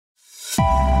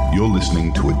You're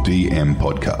listening to a DM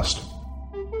podcast.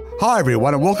 Hi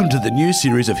everyone and welcome to the new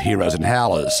series of Heroes and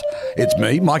Howlers. It's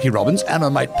me, Mikey Robbins, and my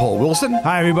mate Paul Wilson.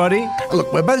 Hi everybody.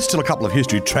 Look, we're both still a couple of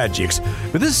history tragics,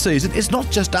 but this season it's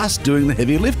not just us doing the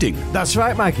heavy lifting. That's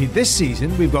right, Mikey. This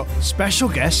season we've got special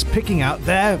guests picking out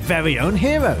their very own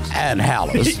heroes. And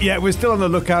howlers. Yeah, we're still on the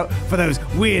lookout for those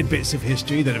weird bits of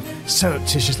history that have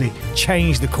surreptitiously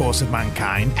changed the course of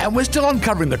mankind. And we're still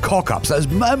uncovering the cock-ups, those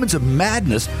moments of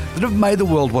madness that have made the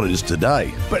world what it is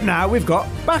today. But now we've got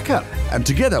backup. And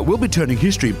together we'll be turning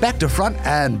history back to front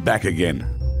and back again.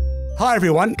 Hi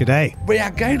everyone. G'day. We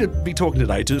are going to be talking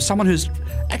today to someone who's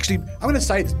actually, I'm going to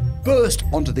say, burst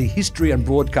onto the history and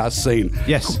broadcast scene.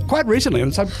 Yes. Quite recently,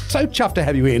 and so chuffed to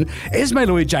have you in. Esme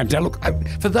Louis James. Now look,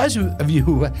 for those of you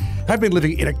who have been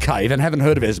living in a cave and haven't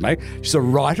heard of Esme, she's a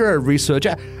writer, a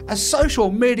researcher, a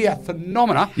social media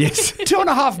phenomena. Yes.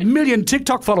 2.5 million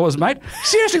TikTok followers, mate.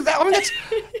 Seriously,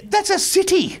 that's a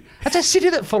city. That's a city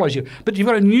that follows you. But you've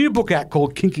got a new book out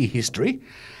called Kinky History,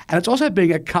 and it's also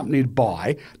being accompanied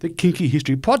by the Kinky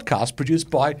History podcast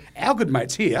produced by our good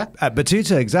mates here. At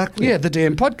Batuta, exactly. Yeah, the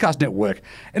DM Podcast Network.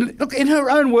 And look, in her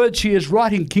own words, she is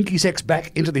writing kinky sex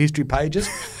back into the history pages.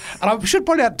 And I should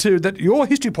point out too that your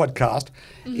history podcast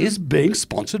is being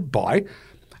sponsored by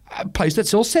a place that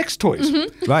sells sex toys.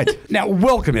 Right. Now,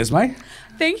 welcome, Esme.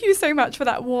 Thank you so much for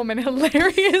that warm and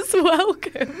hilarious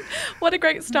welcome. What a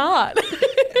great start.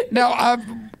 Now,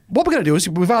 what we're going to do is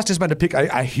we've asked Esme to pick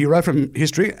a hero from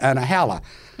history and a howler.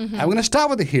 And we're going to start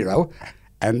with the hero.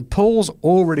 And Paul's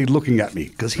already looking at me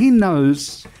because he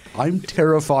knows I'm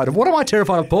terrified of. What am I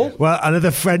terrified of, Paul? Well,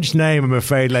 another French name, I'm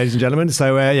afraid, ladies and gentlemen.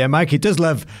 So, yeah, Mikey does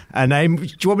love a name. Do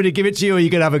you want me to give it to you or are you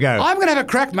going to have a go? I'm going to have a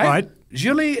crack, mate. All right.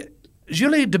 Julie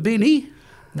Debini.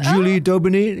 Julie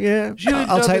Daubigny, yeah.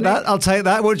 I'll take that. I'll take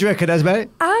that. What do you reckon, Esme?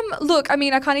 Look, I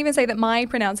mean, I can't even say that my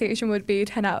pronunciation would be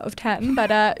 10 out of 10,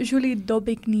 but Julie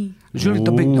Daubigny. Julie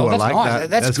Daubigny. Oh, I that's like nice. that.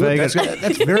 That's good. Very good.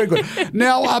 That's very good.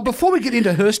 Now, before we get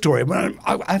into her story,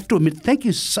 I have to admit, thank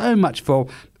you so much for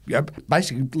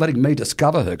basically letting me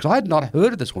discover her, because I had not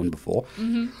heard of this one before.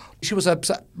 She was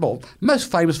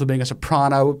most famous for being a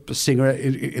soprano singer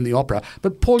in the opera.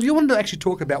 But Paul, you wanted to actually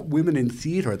talk about women in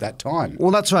theatre at that time.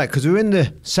 Well, that's right, because we're in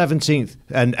the 17th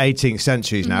and 18th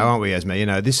centuries now, aren't we, Esme? You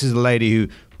know, this is a lady who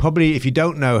probably, if you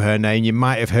don't know her name, you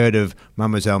might have heard of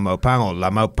Mademoiselle Maupin or La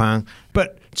Maupin.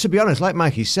 But to be honest, like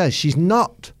Mikey says, she's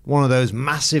not one of those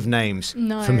massive names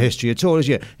from history at all, is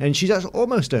she? And she's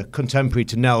almost a contemporary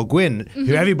to Nell Gwyn,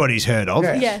 who everybody's heard of.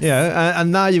 Yes. Yeah,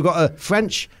 and now you've got a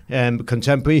French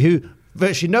contemporary who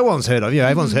virtually no one's heard of. You know,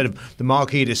 everyone's heard of the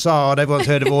Marquis de Sade, everyone's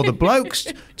heard of all the blokes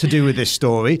to do with this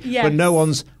story, but no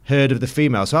one's heard of the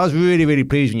female. So I was really, really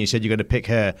pleased when you said you're going to pick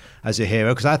her as a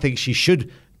hero, because I think she should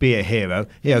be a hero,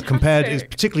 you know,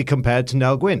 particularly compared to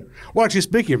Nell Gwyn. Well, actually,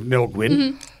 speaking of Nell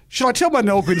Gwyn, should I tell my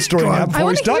Nell Gwyn story now before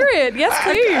we start? I want to hear it. Yes,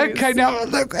 please. Okay, now,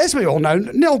 look, as we all know,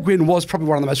 Nell Gwyn was probably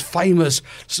one of the most famous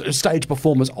stage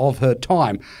performers of her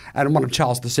time, and one of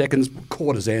Charles II's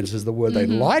courtesans is the word they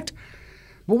liked.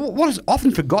 But what is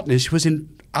often forgotten is she was in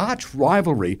arch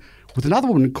rivalry with another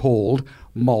woman called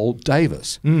Moll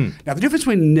Davis. Now, the difference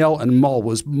between Nell and Moll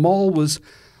was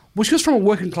she was from a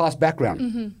working class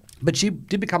background, but she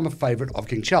did become a favourite of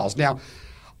King Charles. Now,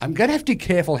 I'm going to have to be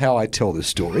careful how I tell this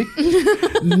story.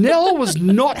 Nell was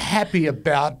not happy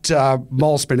about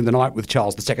Moll spending the night with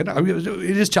Charles II. I mean,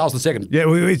 it is Charles II. Yeah,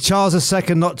 it's Charles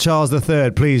II, not Charles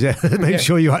III, please. Make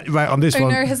sure you're right on this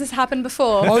one. No, has this happened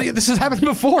before? Oh, yeah, this has happened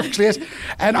before, actually, yes.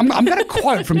 And I'm going to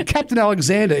quote from Captain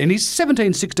Alexander in his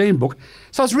 1716 book.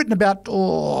 So it's written about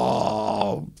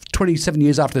 27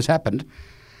 years after this happened.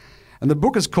 And the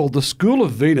book is called The School of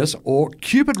Venus, or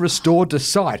Cupid Restored to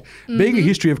Sight, being a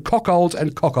history of cockolds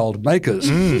and cockold makers.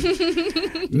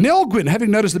 Nell Gwyn,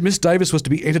 having noticed that Miss Davis was to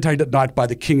be entertained at night by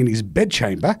the king in his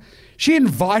bedchamber, she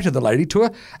invited the lady to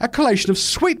a collation of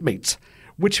sweetmeats,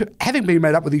 which, having been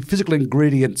made up with the physical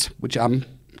ingredients, which,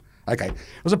 it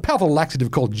was a powerful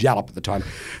laxative called jalap at the time.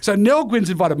 So Nell Gwyn's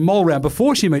invited Moll round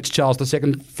before she meets Charles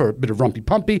II for a bit of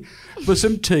rumpy-pumpy, for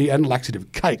some tea and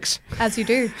laxative cakes. As you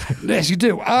do. Yes, you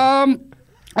do.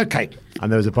 Okay.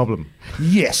 And there was a problem.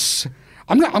 Yes.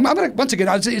 I'm going to, once again,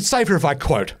 it's safer if I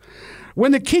quote.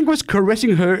 When the king was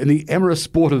caressing her in the amorous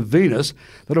sport of Venus,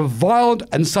 that a violent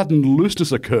and sudden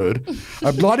looseness occurred,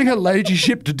 obliging her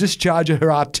ladyship to discharge her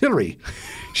artillery.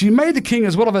 She made the king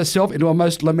as well of herself into a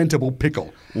most lamentable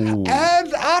pickle. Ooh.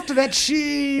 And after that,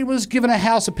 she was given a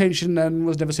house, a pension, and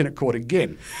was never seen at court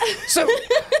again. So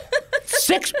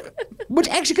Which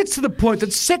actually gets to the point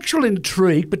that sexual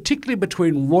intrigue, particularly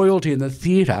between royalty and the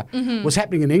theatre, was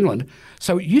happening in England.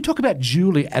 So you talk about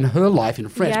Julie and her life in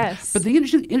France. Yes. But the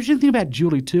interesting thing about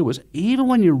Julie too is even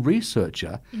when you research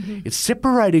her, it's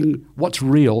separating what's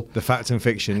real. The fact and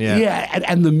fiction, yeah. Yeah,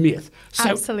 and the myth. So,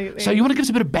 Absolutely. So you want to give us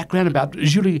a bit of background about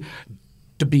Julie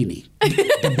d'Aubigny.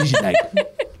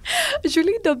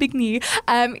 Julie d'Aubigny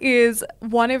is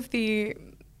one of the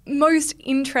most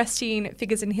interesting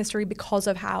figures in history because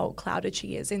of how clouded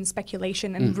she is in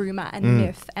speculation and rumour and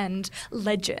myth and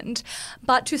legend.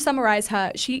 But to summarise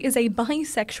her, she is a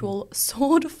bisexual,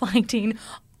 sword-fighting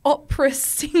opera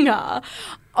singer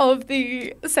of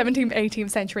the 17th, 18th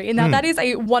century. And now that is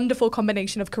a wonderful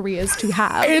combination of careers to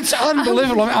have. It's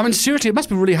unbelievable. I mean, seriously, it must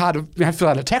be really hard to have to fill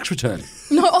out a tax return.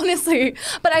 No, honestly.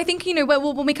 But I think,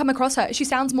 when we come across her, she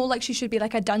sounds more like she should be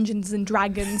like a Dungeons and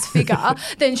Dragons figure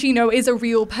than she, is a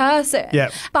real person.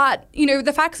 Yep. But,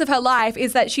 the facts of her life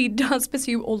is that she does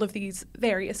pursue all of these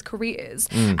various careers.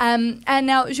 And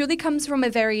now Julie comes from a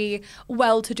very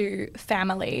well-to-do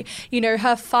family.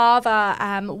 Her father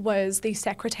was the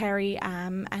secretary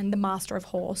and the master of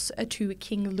horse to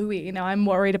King Louis. Now, I'm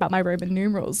worried about my Roman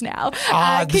numerals now.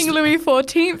 King Louis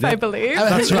XIV, I believe.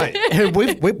 That's right.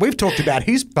 We've talked about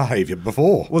his behaviour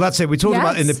before. Well, that's it. We talked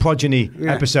about in the progeny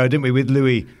episode, didn't we, with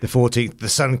Louis XIV, the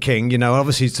Sun King,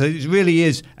 obviously. So it really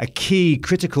is a key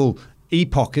critical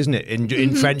epoch, isn't it,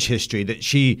 in French history that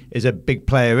she is a big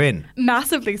player in.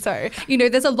 Massively so.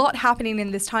 There's a lot happening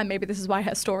in this time. Maybe this is why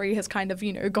her story has kind of,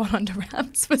 gone under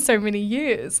wraps for so many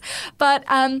years. But,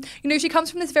 she comes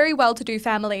from this very well-to-do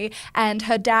family, and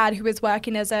her dad, who is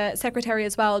working as a secretary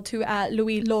as well to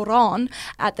Louis Laurent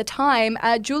at the time,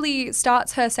 Julie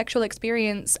starts her sexual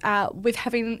experience with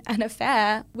having an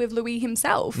affair with Louis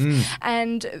himself.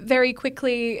 And very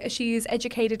quickly, she's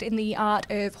educated in the art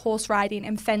of horse riding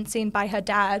and fencing by her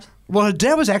dad. Well, her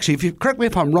dad was actually, if you correct me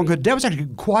if I'm wrong, her dad was actually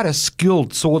quite a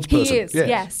skilled swordsperson. He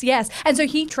is, yes. And so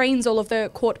he trains all of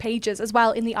the court pages as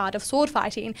well in the art of sword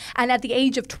fighting. And at the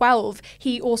age of 12,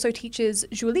 he also teaches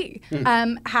Julie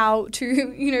how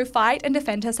to, fight and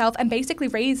defend herself, and basically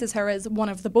raises her as one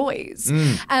of the boys.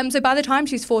 So by the time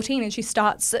she's 14 and she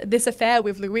starts this affair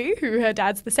with Louis, who her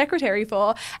dad's the secretary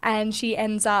for, and she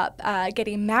ends up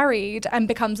getting married and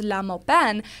becomes La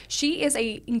Maupin, she is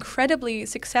a incredibly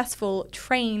successful,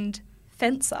 trained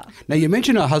fencer. Now, you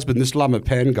mentioned her husband, this La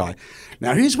Maupin guy.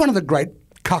 Now, he's one of the great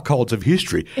cuckolds of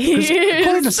history. Because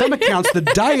according to some accounts, the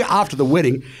day after the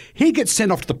wedding, he gets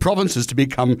sent off to the provinces to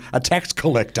become a tax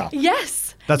collector.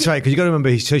 Yes. That's right, because you've got to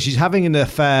remember, so she's having an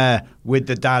affair with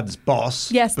the dad's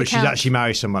boss, yes, but she's actually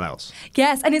married someone else.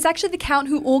 Yes, and it's actually the Count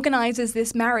who organises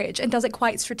this marriage and does it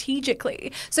quite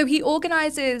strategically. So he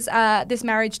organises this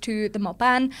marriage to the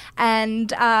Maupin,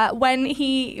 and when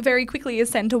he very quickly is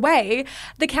sent away,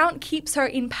 the Count keeps her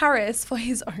in Paris for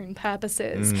his own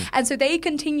purposes. And so they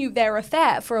continue their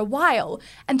affair for a while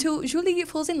until Julie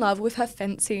falls in love with her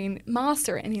fencing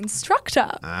master and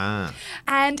instructor.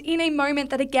 And in a moment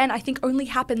that, again, I think only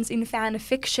happens in fan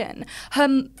fiction,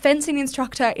 her fencing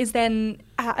instructor is then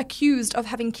accused of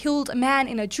having killed a man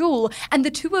in a duel, and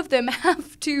the two of them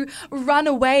have to run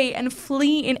away and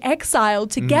flee in exile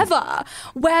together,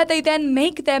 where they then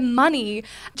make their money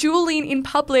dueling in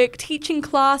public, teaching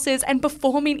classes, and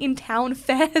performing in town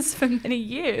fairs for many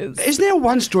years. Isn't there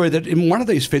one story that in one of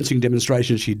these fencing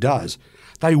demonstrations she does,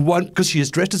 they won't, because she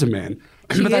is dressed as a man,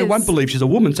 but they won't believe she's a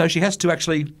woman, so she has to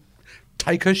actually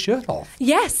take her shirt off.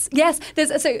 Yes.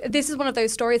 So this is one of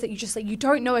those stories that you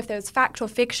don't know if there's fact or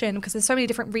fiction, because there's so many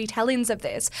different retellings of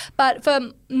this. But for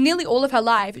nearly all of her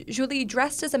life, Julie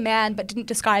dressed as a man but didn't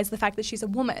disguise the fact that she's a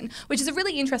woman, which is a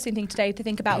really interesting thing today to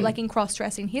think about, like in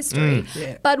cross-dressing history.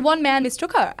 But one man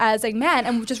mistook her as a man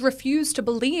and just refused to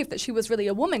believe that she was really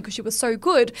a woman because she was so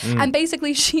good. And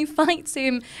basically she fights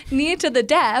him near to the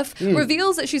death,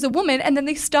 reveals that she's a woman, and then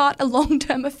they start a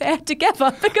long-term affair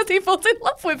together because he falls in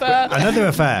love with her. Another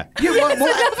affair.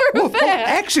 Another affair.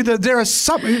 Actually, there are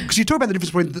some, because you talk about the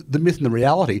difference between the myth and the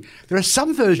reality, there are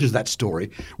some versions of that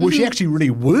story where she actually really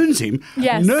wounds him,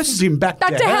 nurses him back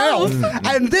to health,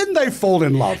 and then they fall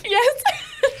in love. Yes.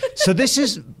 So this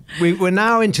is, we're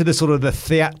now into the sort of the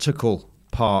theatrical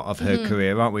part of her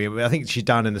career, aren't we? I think she's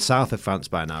down in the south of France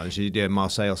by now. She's doing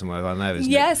Marseille or somewhere around there, isn't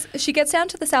it? Yes, she gets down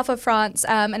to the south of France,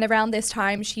 and around this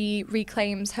time she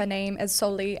reclaims her name as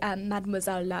solely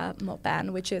Mademoiselle La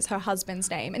Maupin, which is her husband's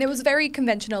name. And it was very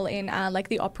conventional in like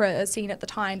the opera scene at the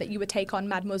time that you would take on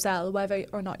Mademoiselle whether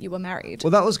or not you were married.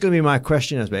 Well, that was going to be my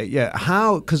question, Esme. Yeah,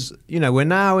 how, because, we're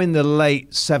now in the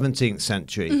late 17th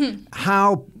century.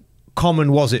 How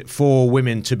common was it for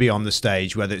women to be on the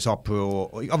stage, whether it's opera or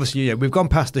obviously, we've gone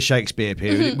past the Shakespeare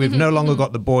period. We've no longer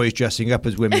got the boys dressing up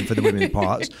as women for the women's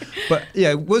parts. But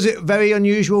was it very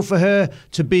unusual for her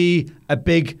to be a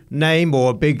big name or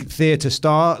a big theatre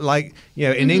star? Like,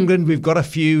 in England, we've got a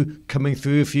few coming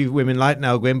through, a few women like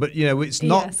Nell Gwyn, but it's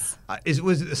not. Yes.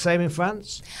 Was it the same in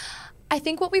France? I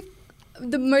think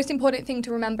the most important thing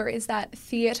to remember is that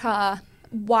theatre,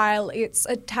 while it's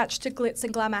attached to glitz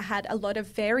and glamour, had a lot of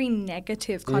very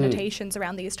negative connotations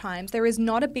around these times. There is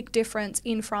not a big difference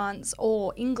in France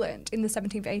or England in the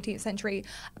 17th, 18th century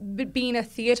being a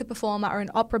theatre performer or an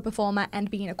opera performer and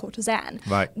being a courtesan.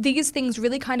 Right. These things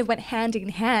really kind of went hand in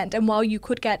hand. And while you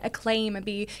could get acclaim and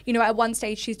be, at one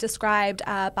stage she's described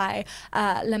by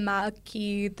Le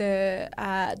Marquis de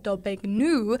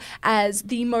d'Aubigny as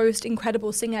the most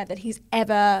incredible singer that he's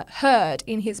ever heard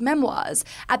in his memoirs.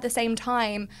 At the same time,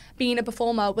 being a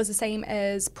performer was the same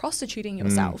as prostituting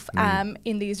yourself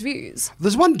in these views.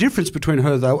 There's one difference between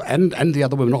her, though, and the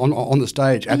other women on the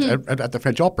stage at the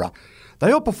French Opera.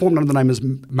 They all performed under the name as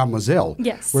Mademoiselle,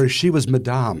 yes, whereas she was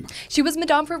Madame. She was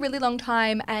Madame for a really long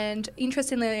time, and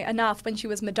interestingly enough, when she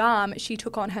was Madame, she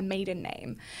took on her maiden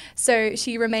name. So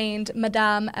she remained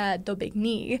Madame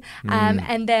d'Aubigny,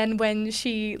 and then when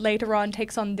she later on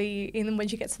takes on when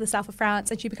she gets to the south of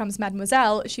France and she becomes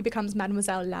Mademoiselle, she becomes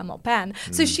Mademoiselle La Maupin.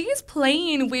 So she's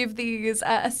playing with these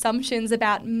assumptions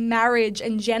about marriage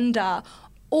and gender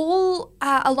all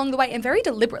along the way, and very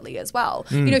deliberately as well.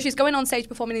 She's going on stage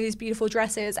performing in these beautiful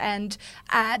dresses and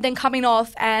then coming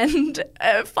off and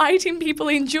fighting people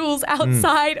in duels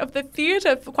outside of the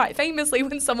theatre, quite famously,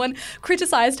 when someone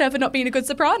criticised her for not being a good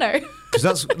soprano.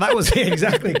 Because that was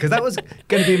exactly, because that was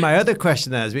going to be my other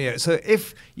question there. So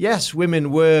if, yes,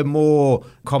 women were more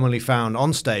commonly found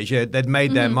on stage, they'd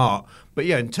made their mark, but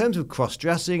in terms of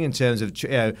cross-dressing, in terms of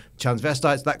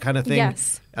transvestites, that kind of thing,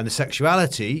 yes, and the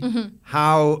sexuality,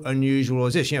 how unusual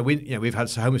is this? We've had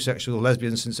homosexual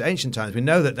lesbians since ancient times. We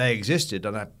know that they existed,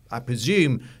 and I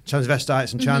presume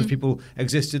transvestites and trans people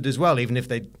existed as well, even if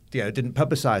they didn't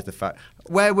publicise the fact.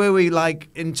 Where were we, like,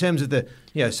 in terms of the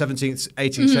 17th,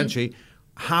 18th century?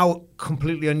 How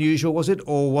completely unusual was it,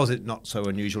 or was it not so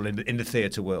unusual in the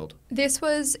theatre world? This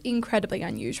was incredibly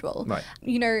unusual. Right.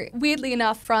 Weirdly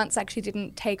enough, France actually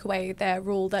didn't take away their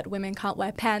rule that women can't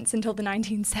wear pants until the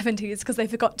 1970s because they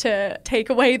forgot to take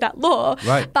away that law.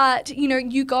 Right. But,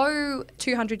 you go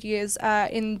 200 years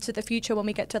into the future when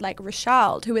we get to, like,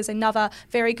 Richard, who is another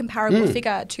very comparable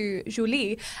figure to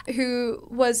Julie, who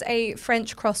was a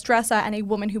French cross-dresser and a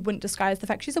woman who wouldn't disguise the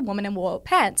fact she's a woman and wore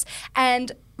pants.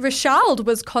 And Richard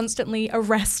was constantly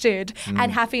arrested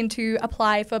and having to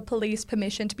apply for police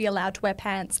permission to be allowed to wear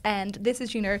pants. And this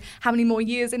is, how many more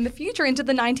years in the future into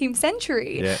the 19th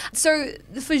century. Yeah. So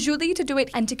for Julie to do it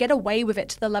and to get away with it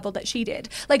to the level that she did,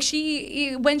 like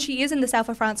when she is in the south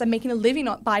of France and making a living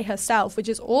by herself, which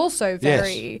is also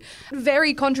very,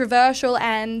 very controversial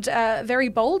and very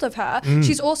bold of her,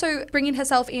 she's also bringing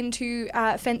herself into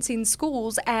fencing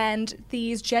schools and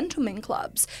these gentlemen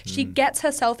clubs. She gets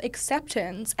herself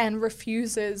acceptance and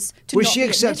refuses to Was not she be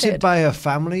accepted admitted. by her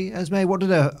family, Esme? What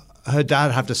did her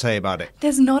dad have to say about it?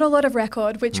 There's not a lot of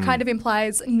record, which kind of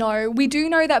implies no. We do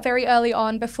know that very early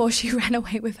on, before she ran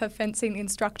away with her fencing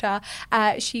instructor,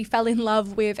 she fell in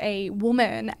love with a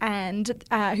woman and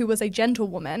who was a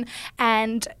gentlewoman,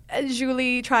 and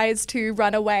Julie tries to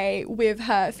run away with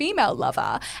her female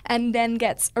lover and then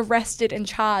gets arrested and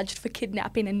charged for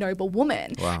kidnapping a noble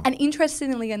woman. Wow. And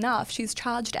interestingly enough, she's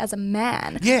charged as a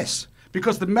man. Yes.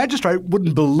 Because the magistrate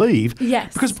wouldn't believe.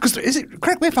 Yes. Because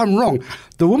correct me if I'm wrong,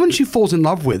 the woman she falls in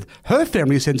love with, her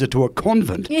family sends her to a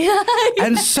convent. Yeah.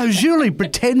 And so Julie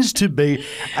pretends to be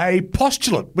a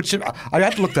postulate, which I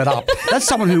had to look that up. That's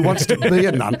someone who wants to be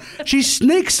a nun. She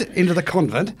sneaks into the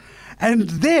convent. And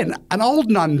then an old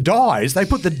nun dies. They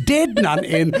put the dead nun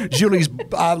in Julie's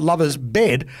lover's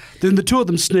bed. Then the two of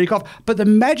them sneak off. But the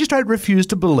magistrate refused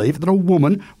to believe that a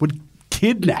woman would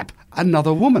kidnap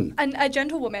another woman. A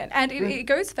gentlewoman. And it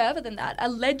goes further than that.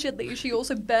 Allegedly, she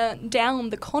also burnt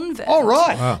down the convent. Oh,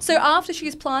 right. Wow. So after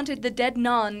she's planted the dead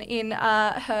nun in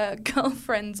her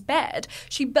girlfriend's bed,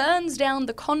 she burns down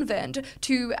the convent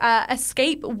to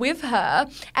escape with her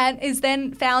and is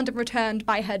then found and returned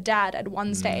by her dad at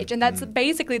one stage. And that's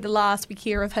basically the last we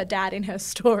hear of her dad in her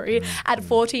story at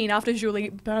 14 after Julie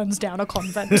burns down a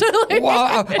convent.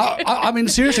 Well, I mean,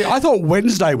 seriously, I thought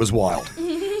Wednesday was wild.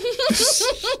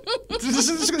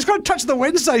 It's got to touch the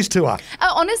Wednesdays to her.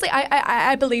 Honestly,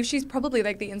 I believe she's probably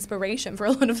like the inspiration for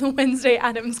a lot of the Wednesday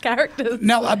Addams characters.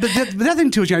 Now, but the other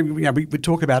thing too is, we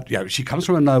talk about, she comes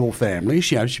from a noble family.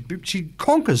 She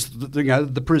conquers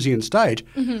the Parisian stage.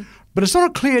 But it's not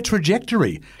a clear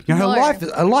trajectory. You know, No.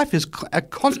 her life is a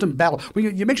constant battle. Well,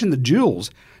 you mentioned the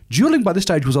duels. Dueling by this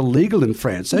stage was illegal in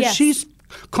France, so Yes. she's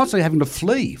constantly having to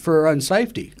flee for her own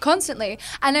safety. Constantly.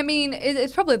 And I mean,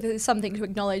 it's probably something to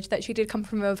acknowledge that she did come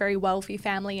from a very wealthy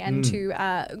family and to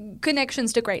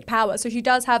connections to great power. So she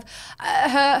does have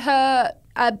her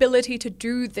ability to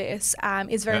do this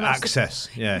is very much access,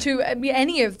 to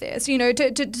any of this, you know,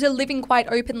 to living quite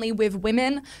openly with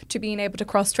women, to being able to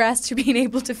cross-dress, to being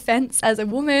able to fence as a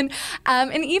woman,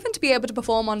 and even to be able to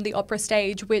perform on the opera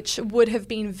stage, which would have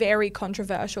been very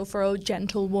controversial for a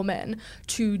gentlewoman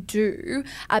to do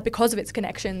because of its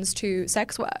connections to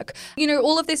sex work. You know,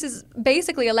 all of this is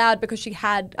basically allowed because she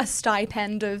had a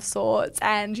stipend of sorts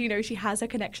and, you know, she has her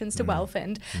connections to wealth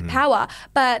and power.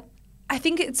 But I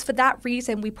think it's for that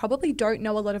reason we probably don't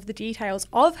know a lot of the details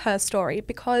of her story,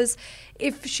 because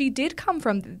if she did come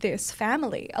from this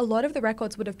family, a lot of the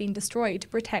records would have been destroyed to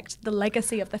protect the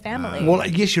legacy of the family. Well,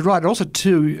 yes, you're right. Also,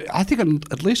 too, I think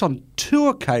at least on 2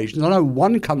 occasions, I know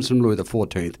one comes from Louis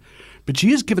XIV, but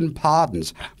she is given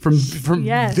pardons from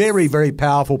Yes. very, very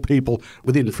powerful people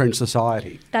within French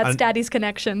society. That's Daddy's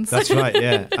connections. That's right,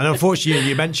 yeah. And unfortunately,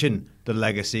 you mentioned the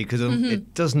legacy because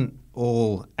it doesn't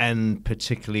all end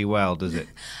particularly well, does it?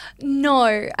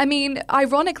 No. I mean,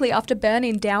 ironically, after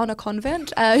burning down a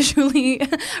convent, Julie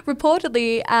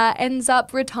reportedly ends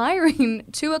up retiring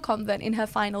to a convent in her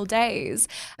final days,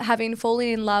 having fallen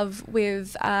in love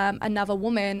with another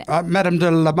woman. Madame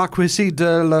de la Marquise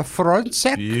de la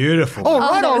Fronsac. Beautiful. Oh,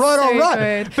 right, that all was right, all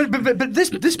so right. But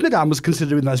this madame was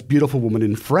considered the most beautiful woman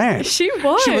in France. She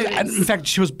was. And in fact,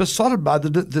 she was besotted by the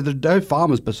Dauphin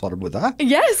was besotted with her.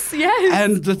 Yes, yes.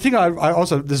 And the thing I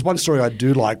also, there's one story I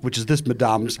do like, which is this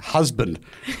madame's husband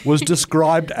was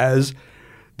described as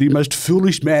the most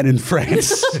foolish man in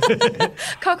France.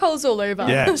 Cuckolds all over.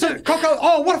 Yeah. So,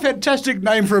 what a fantastic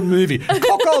name for a movie.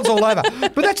 Cockles all over.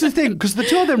 But that's the thing, because the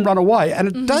two of them run away, and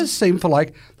it does seem for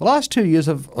like the last 2 years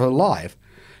of her life,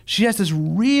 she has this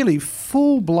really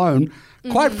full-blown,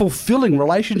 quite fulfilling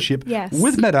relationship Yes.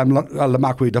 with Madame la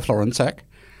Marquise de Florensac.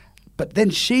 But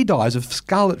then she dies of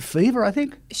scarlet fever, I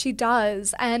think. She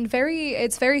does, and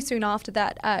it's very soon after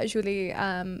that Julie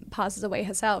passes away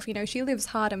herself. You know, she lives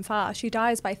hard and fast. She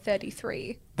dies by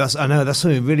 33. I know, that's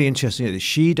something really interesting.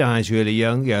 She dies really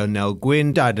young. You know, Nell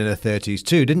Gwyn died in her 30s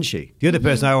too, didn't she? The other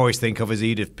person I always think of is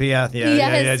Edith Piaf.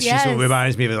 Yes, She sort yes. of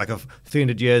reminds me of like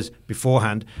 300 years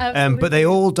beforehand. Absolutely. But they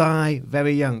all die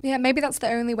very young. Yeah, maybe that's the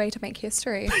only way to make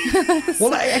history.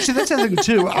 Well, actually, that's the other thing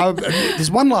too. There's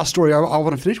one last story I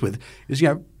want to finish with. Is, you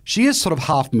know, she is sort of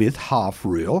half myth, half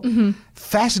real.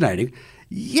 Fascinating.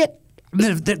 Yet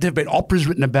there have been operas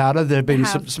written about her. There have been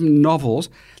some novels.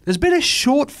 There's been a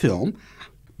short film.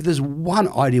 But there's one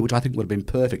idea which I think would have been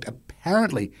perfect.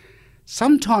 Apparently,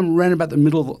 sometime around about the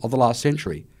middle of the last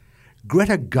century,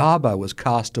 Greta Garbo was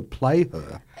cast to play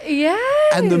her.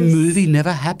 Yes. And the movie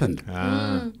never happened.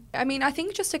 I mean, I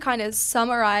think just to kind of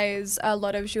summarize a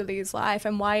lot of Julie's life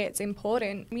and why it's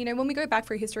important, you know, when we go back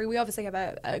through history, we obviously have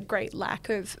a great lack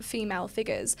of female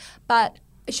figures, but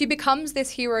she becomes this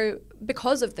hero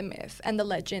because of the myth and the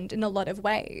legend in a lot of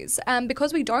ways.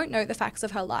 Because we don't know the facts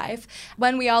of her life,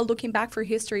 when we are looking back through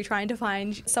history trying to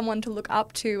find someone to look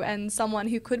up to and someone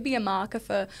who could be a marker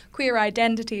for queer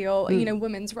identity or, you know,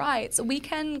 women's rights, we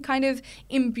can kind of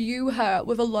imbue her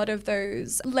with a lot of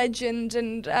those legend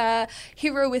and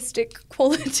heroistic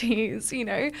qualities, you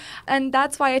know. And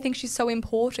that's why I think she's so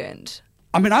important.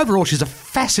 I mean, overall, she's a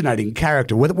fascinating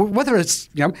character. Whether it's,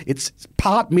 you know, it's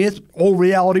part myth or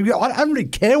reality, I don't really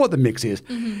care what the mix is.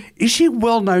 Is she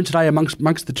well known today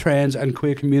amongst the trans and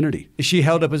queer community? Is she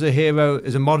held up as a hero,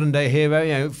 as a modern day hero,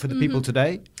 you know, for the people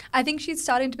today? I think she's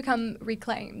starting to become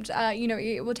reclaimed. You know,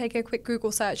 it will take a quick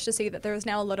Google search to see that there is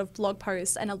now a lot of blog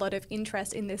posts and a lot of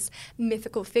interest in this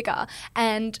mythical figure.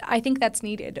 And I think that's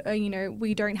needed. You know,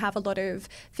 we don't have a lot of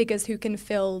figures who can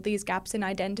fill these gaps in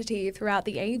identity throughout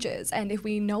the ages. And if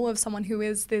we know of someone who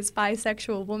is this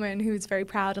bisexual woman who's very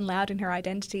proud and loud in her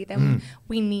identity, then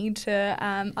we need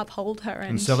to uphold her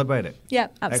And celebrate it. Yeah,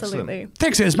 absolutely. Excellent.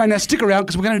 Thanks, Esme. Now stick around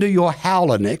because we're going to do your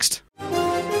howler next.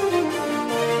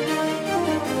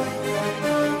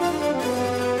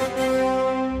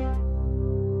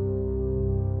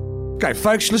 Okay,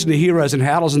 folks, listen to Heroes and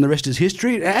Howlers and the rest is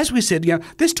history. As we said, you know,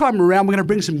 this time around we're going to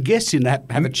bring some guests in to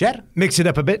have a chat. Mix it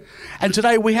up a bit. And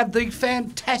today we have the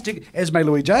fantastic Esme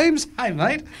Louis James. Hey,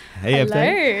 mate. Hey,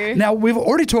 Hello. Now, we've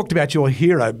already talked about your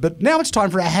hero, but now it's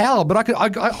time for a howl. But I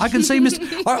can see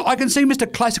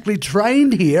Mr. Classically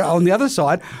Trained here on the other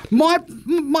side. Might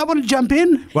want to jump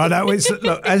in. Well, no,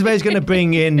 look, Esme's going to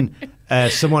bring in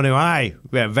someone who a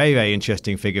very, very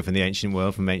interesting figure from the ancient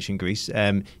world, from ancient Greece.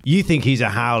 You think he's a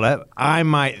howler. I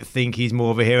might think he's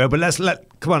more of a hero. But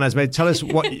come on, Esme, tell us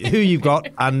who you've got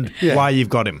and why you've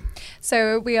got him.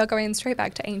 So we are going straight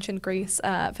back to ancient Greece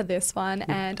for this one,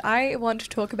 and I want to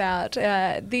talk about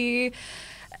the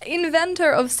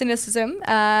inventor of cynicism,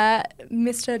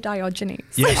 Mr. Diogenes.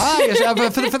 Yes.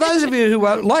 Yes. For those of you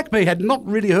who, like me, had not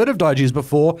really heard of Diogenes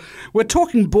before, we're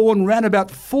talking born around about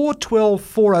 412,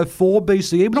 404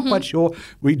 BCE. We're not quite sure.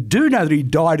 We do know that he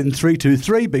died in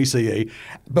 323 BCE,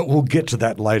 but we'll get to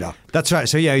that later. That's right.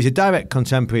 So, he's a direct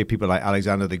contemporary of people like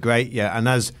Alexander the Great. Yeah, and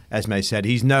as Esme said,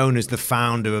 he's known as the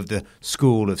founder of the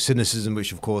school of cynicism,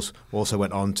 which, of course, also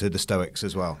went on to the Stoics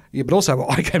as well. Yeah, but also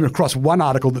I came across one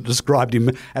article that described him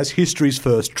as history's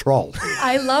first troll.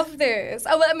 I love this.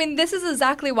 Oh, I mean, this is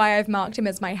exactly why I've marked him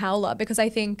as my howler, because I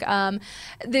think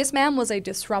this man was a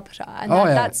disruptor, and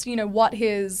that's what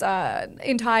his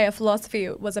entire philosophy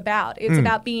was about. It's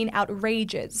about being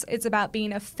outrageous. It's about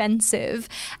being offensive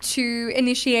to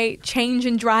initiate change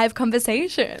and drive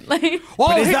conversation. He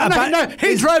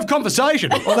drove conversation.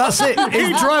 Well, that's it.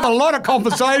 He drove a lot of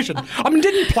conversation. I mean,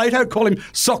 didn't Plato call him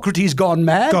Socrates gone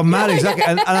mad? Gone mad, exactly.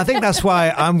 And I think that's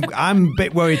why I'm a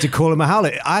bit worried to call him a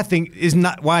howler. I think, isn't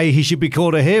that why he should be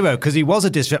called a hero? Because he was a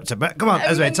disruptor. But come on,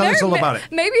 Esme, tell us all about it.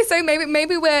 Maybe so.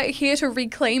 Maybe we're here to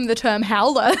reclaim the term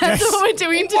howler. That's what we're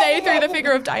doing today through the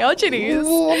figure of Diogenes.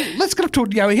 Well, let's get up to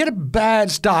it. He had a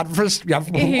bad start.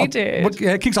 He did. What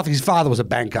kicks off, his father was a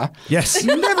banker. Yes.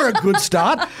 Never a good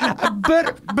start.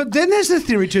 But then there's the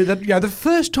theory too that the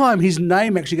first time his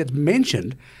name actually gets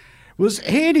mentioned was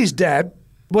he and his dad,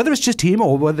 whether it's just him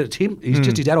or whether it's he's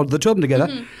just his dad or the two of them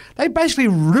together, they basically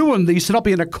ruined the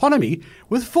Sinopian economy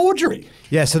with forgery.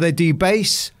 Yeah, so they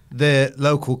debase the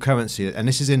local currency, and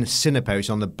this is in Sinope, it's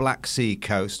on the Black Sea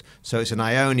coast, so it's an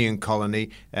Ionian colony,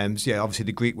 and obviously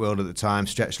the Greek world at the time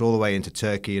stretched all the way into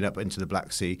Turkey and up into the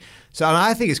Black Sea. So, and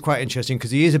I think it's quite interesting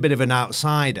because he is a bit of an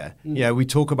outsider. We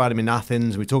talk about him in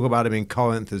Athens, we talk about him in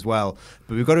Corinth as well,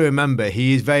 but we've got to remember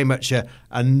he is very much a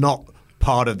not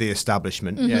part of the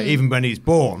establishment, even when he's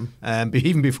born,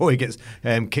 even before he gets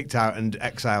kicked out and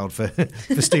exiled for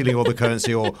stealing all the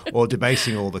currency or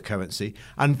debasing all the currency.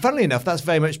 And funnily enough, that's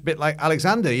very much a bit like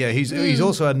Alexander. Yeah, he's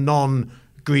also a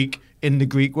non-Greek in the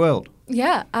Greek world.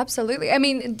 Yeah, absolutely. I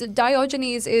mean,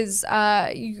 Diogenes is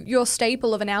your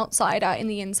staple of an outsider in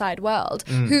the inside world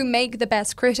who make the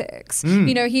best critics.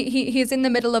 He's in the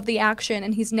middle of the action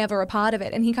and he's never a part of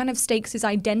it. And he kind of stakes his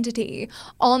identity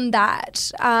on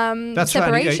that That's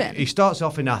separation. Right. He starts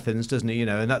off in Athens, doesn't he?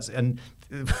 And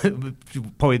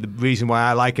probably the reason why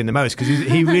I like him the most, because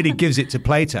he really gives it to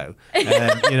Plato.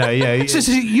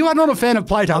 So you are not a fan of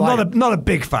Plato. I'm not a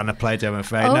big fan of Plato, I'm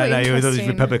afraid. No, he's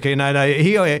Republican.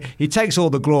 He takes all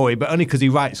the glory, but only because he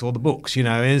writes all the books.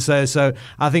 And so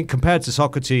I think compared to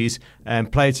Socrates,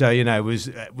 Plato,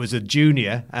 was a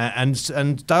junior,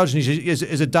 and Diogenes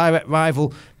is a direct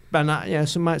rival. And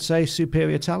some might say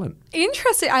superior talent.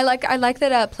 Interesting. I like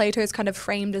that Plato is kind of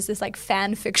framed as this like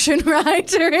fan fiction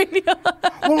writer.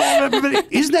 But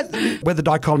isn't that where the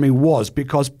dichotomy was?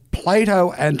 Because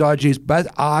Plato and Diogenes both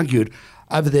argued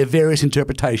over their various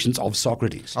interpretations of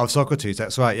Socrates. Of Socrates,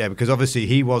 that's right, yeah, because obviously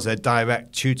he was a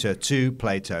direct tutor to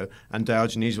Plato and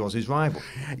Diogenes was his rival.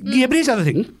 Yeah, but here's the other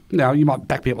thing. Now, you might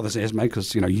back me up with this, Esme,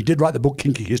 because, you did write the book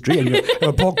Kinky History and you have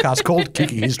a podcast called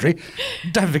Kinky History.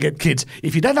 Don't forget, kids,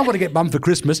 if you don't know what to get mum for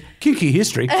Christmas, Kinky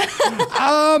History.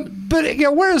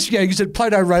 Whereas, you said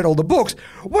Plato wrote all the books,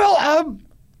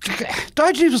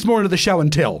 Diogenes was more into the show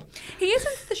and tell. He is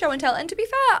into the show and tell. And to be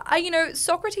fair,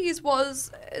 Socrates was,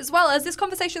 as well. As this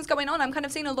conversation's going on, I'm kind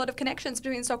of seeing a lot of connections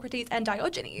between Socrates and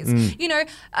Diogenes.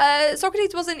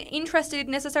 Socrates wasn't interested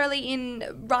necessarily in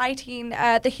writing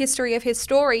the history of his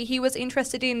story. He was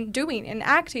interested in doing and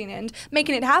acting and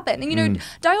making it happen. And,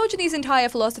 Diogenes' entire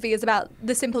philosophy is about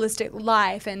the simplistic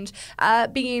life and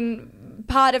being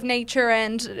part of nature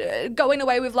and going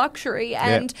away with luxury.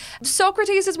 And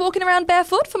Socrates is walking around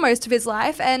barefoot for most of his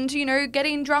life and,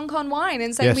 getting drunk on wine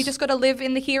and saying we just got to live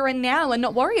in the here and now and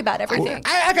not worry about everything.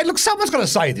 Okay, look, someone's got to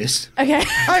say this. Okay.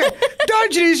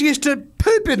 Diogenes used to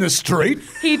poop in the street.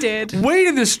 He did. Weed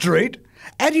in the street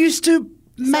and used to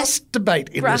masturbate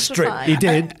in the street. He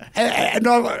did. And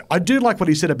I do like what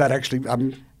he said about actually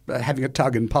having a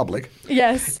tug in public.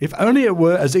 Yes. If only it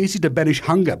were as easy to banish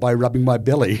hunger by rubbing my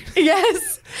belly.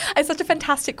 Yes. It's such a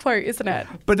fantastic quote, isn't it?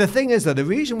 But the thing is, though, the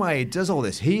reason why he does all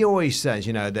this, he always says,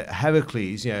 that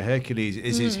Hercules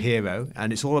is his hero,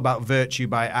 and it's all about virtue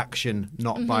by action,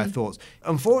 not by thoughts.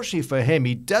 Unfortunately for him,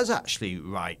 he does actually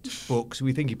write books.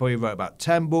 We think he probably wrote about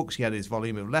 10 books. He had his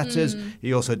volume of letters.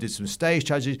 He also did some stage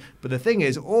tragedies. But the thing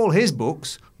is, all his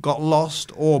books got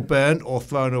lost or burnt or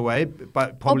thrown away,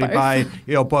 probably both. by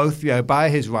both by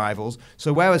his rivals.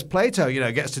 So whereas Plato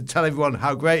gets to tell everyone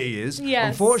how great he is, Yes.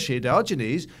 unfortunately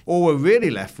Diogenes, all we're really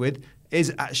left with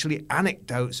is actually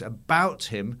anecdotes about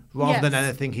him rather than Yes.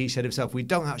 anything he said himself. We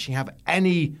don't actually have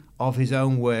any of his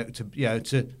own work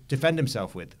to defend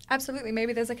himself with. Absolutely.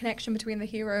 Maybe there's a connection between the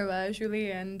hero,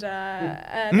 Julie, and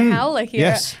the Howler here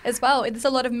Yes. as well. There's a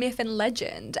lot of myth and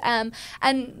legend. And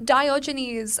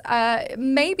Diogenes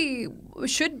maybe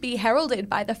should be heralded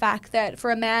by the fact that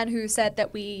for a man who said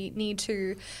that we need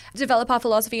to develop our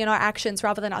philosophy in our actions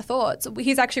rather than our thoughts,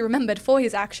 he's actually remembered for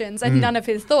his actions and none of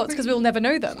his thoughts because we'll never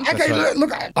know them. Okay,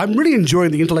 look, I'm really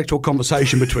enjoying the intellectual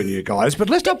conversation between you guys,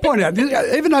 but let's not point out,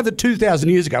 even over 2,000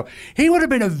 years ago, he would have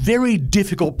been a very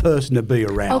difficult person to be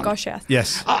around. Oh, gosh, yes.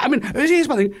 Yes. I mean, here's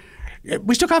one thing.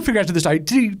 We still can't figure out to this day,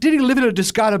 did he live in a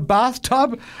discarded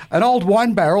bathtub, an old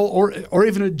wine barrel, or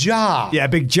even a jar? Yeah, a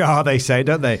big jar, they say,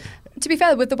 don't they? To be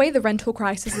fair, with the way the rental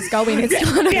crisis is going, it's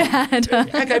not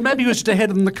bad. Okay, maybe he was just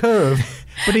ahead on the curve.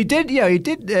 But he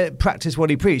did practice what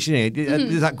he preached, didn't he?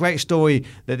 There's that great story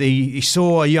that he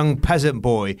saw a young peasant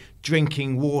boy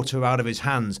drinking water out of his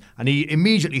hands, and he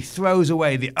immediately throws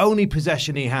away the only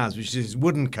possession he has, which is his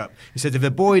wooden cup. He says, if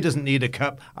the boy doesn't need a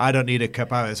cup, I don't need a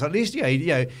cup either. So at least,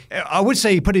 I would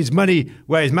say he put his money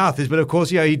where his mouth is, but of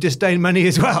course, he disdained money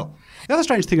as well. The other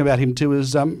strange thing about him, too,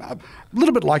 is a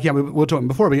little bit like we were talking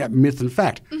before about myth and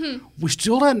fact. We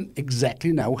still don't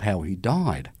exactly know how he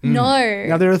died. No.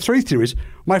 Now, there are three theories.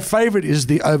 My favourite is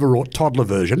the overwrought toddler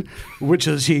version, which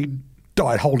is he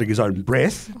died holding his own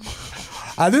breath.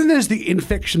 Then there's the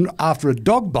infection after a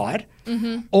dog bite,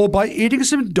 or by eating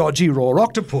some dodgy raw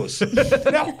octopus.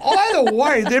 Now, either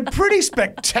way, they're pretty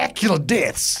spectacular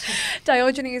deaths.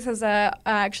 Diogenes has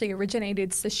actually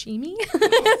originated sashimi.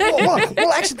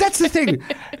 Well, actually, that's the thing.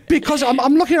 Because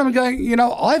I'm looking at him and going,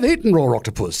 I've eaten raw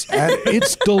octopus, and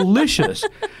it's delicious.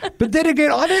 But then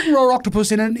again, I've eaten raw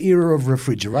octopus in an era of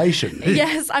refrigeration.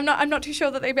 Yes, I'm not too sure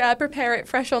that they prepare it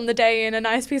fresh on the day in a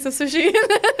nice piece of sushi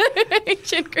in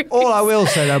ancient Greece. All I will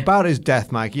say though, about his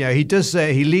death, Mike, he does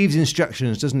say he leaves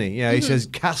instructions, doesn't he? He says,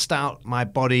 cast out my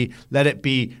body, let it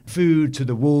be food to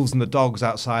the wolves and the dogs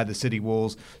outside the city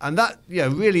walls. And that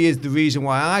really is the reason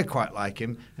why I quite like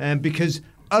him, because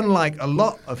unlike a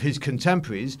lot of his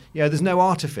contemporaries, there's no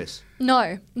artifice.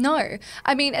 No.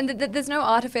 I mean, and there's no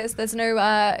artifice, there's no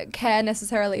care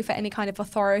necessarily for any kind of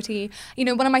authority.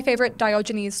 One of my favorite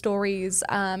Diogenes stories,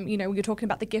 we were talking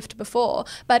about the gift before,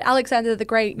 but Alexander the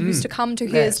Great used to come to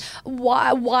his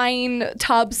wine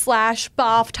tub /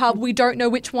 bathtub, we don't know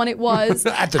which one it was.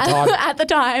 At the time. At the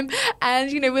time.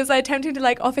 And, was attempting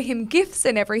to offer him gifts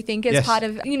and everything as part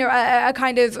of, a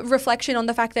kind of reflection on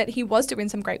the fact that he was doing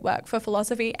some great work for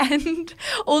philosophy. And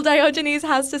all Diogenes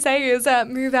has to say is,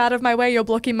 move out of my way, you're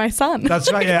blocking my sun.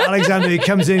 That's right, yeah. Alexander, he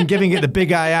comes in giving it the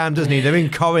big I am, doesn't he? They're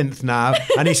in Corinth now,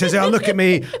 and he says, look at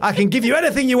me, I can give you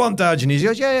anything you want, Diogenes. He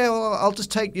goes, well, I'll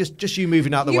just take just you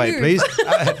moving out the way, please.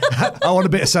 I want a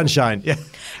bit of sunshine. Yeah.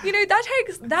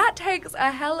 That takes a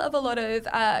hell of a lot of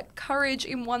courage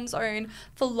in one's own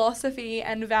philosophy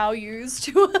and values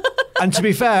to... And to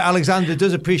be fair, Alexander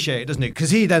does appreciate it, doesn't he?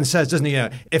 Because he then says, doesn't he,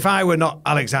 if I were not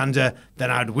Alexander, then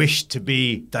I'd wish to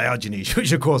be Diogenes,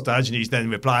 which of course Diogenes then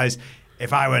replies,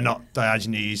 if I were not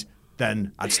Diogenes,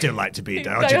 then I'd still like to be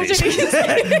Diogenes.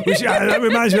 Which that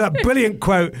reminds me of that brilliant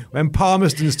quote when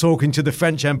Palmerston's talking to the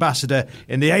French ambassador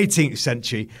in the 18th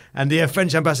century, and the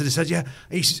French ambassador says,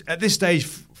 at this stage,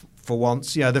 for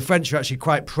once, the French are actually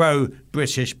quite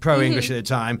pro-British, pro-English at the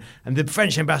time, and the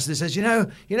French ambassador says,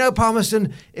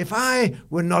 Palmerston, if I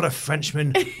were not a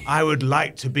Frenchman, I would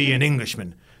like to be an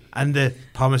Englishman. And the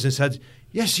Palmerston said,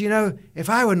 yes, if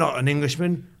I were not an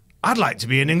Englishman, I'd like to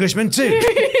be an Englishman too.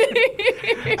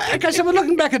 Okay, so we're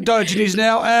looking back at Diogenes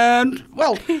now, and,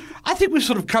 well, I think we've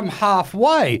sort of come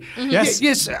halfway. Yes.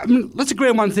 Yes, let's agree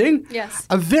on one thing. Yes.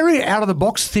 A very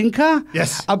out-of-the-box thinker.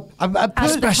 Yes. A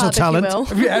special talent.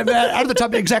 Out of the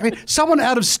top, exactly. Someone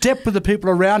out of step with the people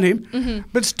around him,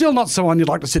 but still not someone you'd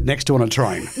like to sit next to on a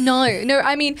train. No.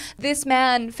 I mean, this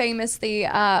man famously,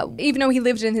 even though he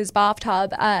lived in his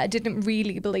bathtub, didn't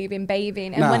really believe in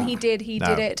bathing. And when he did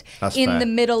it in the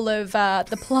middle of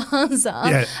the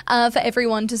plaza for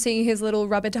everyone to see his little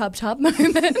rubber tub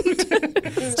moment.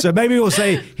 So Maybe we'll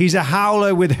say he's a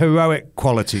howler with heroic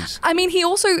qualities. I mean, he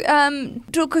also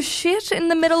took a shit in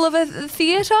the middle of a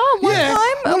theatre one time.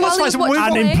 Well, let's while he face was it, watching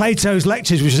And a in play. Plato's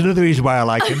lectures, which is another reason why I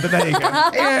like him, but there you go.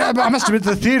 Yeah, but I must admit,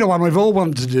 the theatre one, we've all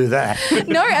wanted to do that.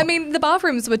 No, I mean, the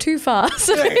bathrooms were too far.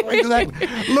 So. Yeah, exactly.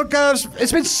 Look,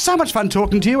 it's been so much fun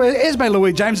talking to you. Esme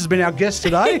Louise James has been our guest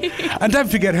today. And don't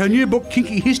forget, her new book,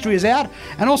 Kinky History, is out.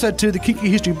 And also to the Kinky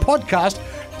History podcast,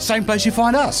 same place you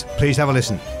find us. Please have a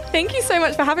listen. Thank you so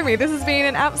much for having me. This has been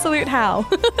an absolute howl.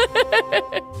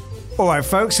 All right,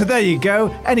 folks, so there you go.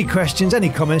 Any questions, any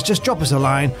comments, just drop us a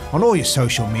line on all your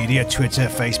social media, Twitter,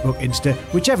 Facebook, Insta,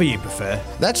 whichever you prefer.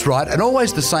 That's right, and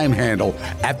always the same handle,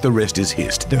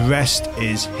 @TheRestIsHist. The rest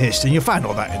is hist, and you'll find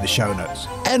all that in the show notes.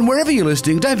 And wherever you're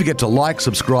listening, don't forget to like,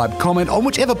 subscribe, comment on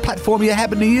whichever platform you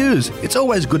happen to use. It's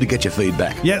always good to get your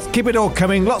feedback. Yes, keep it all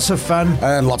coming. Lots of fun.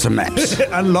 And lots of maps.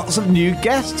 And lots of new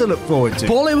guests to look forward to.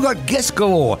 Paulie, we've got guests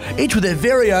galore, each with their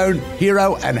very own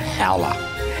hero and howler.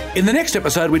 In the next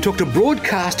episode, we talk to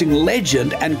broadcasting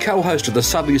legend and co-host of the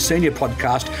Suddenly Senior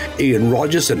podcast, Ian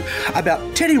Rogerson,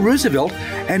 about Teddy Roosevelt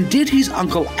and did his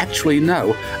uncle actually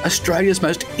know Australia's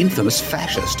most infamous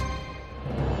fascist?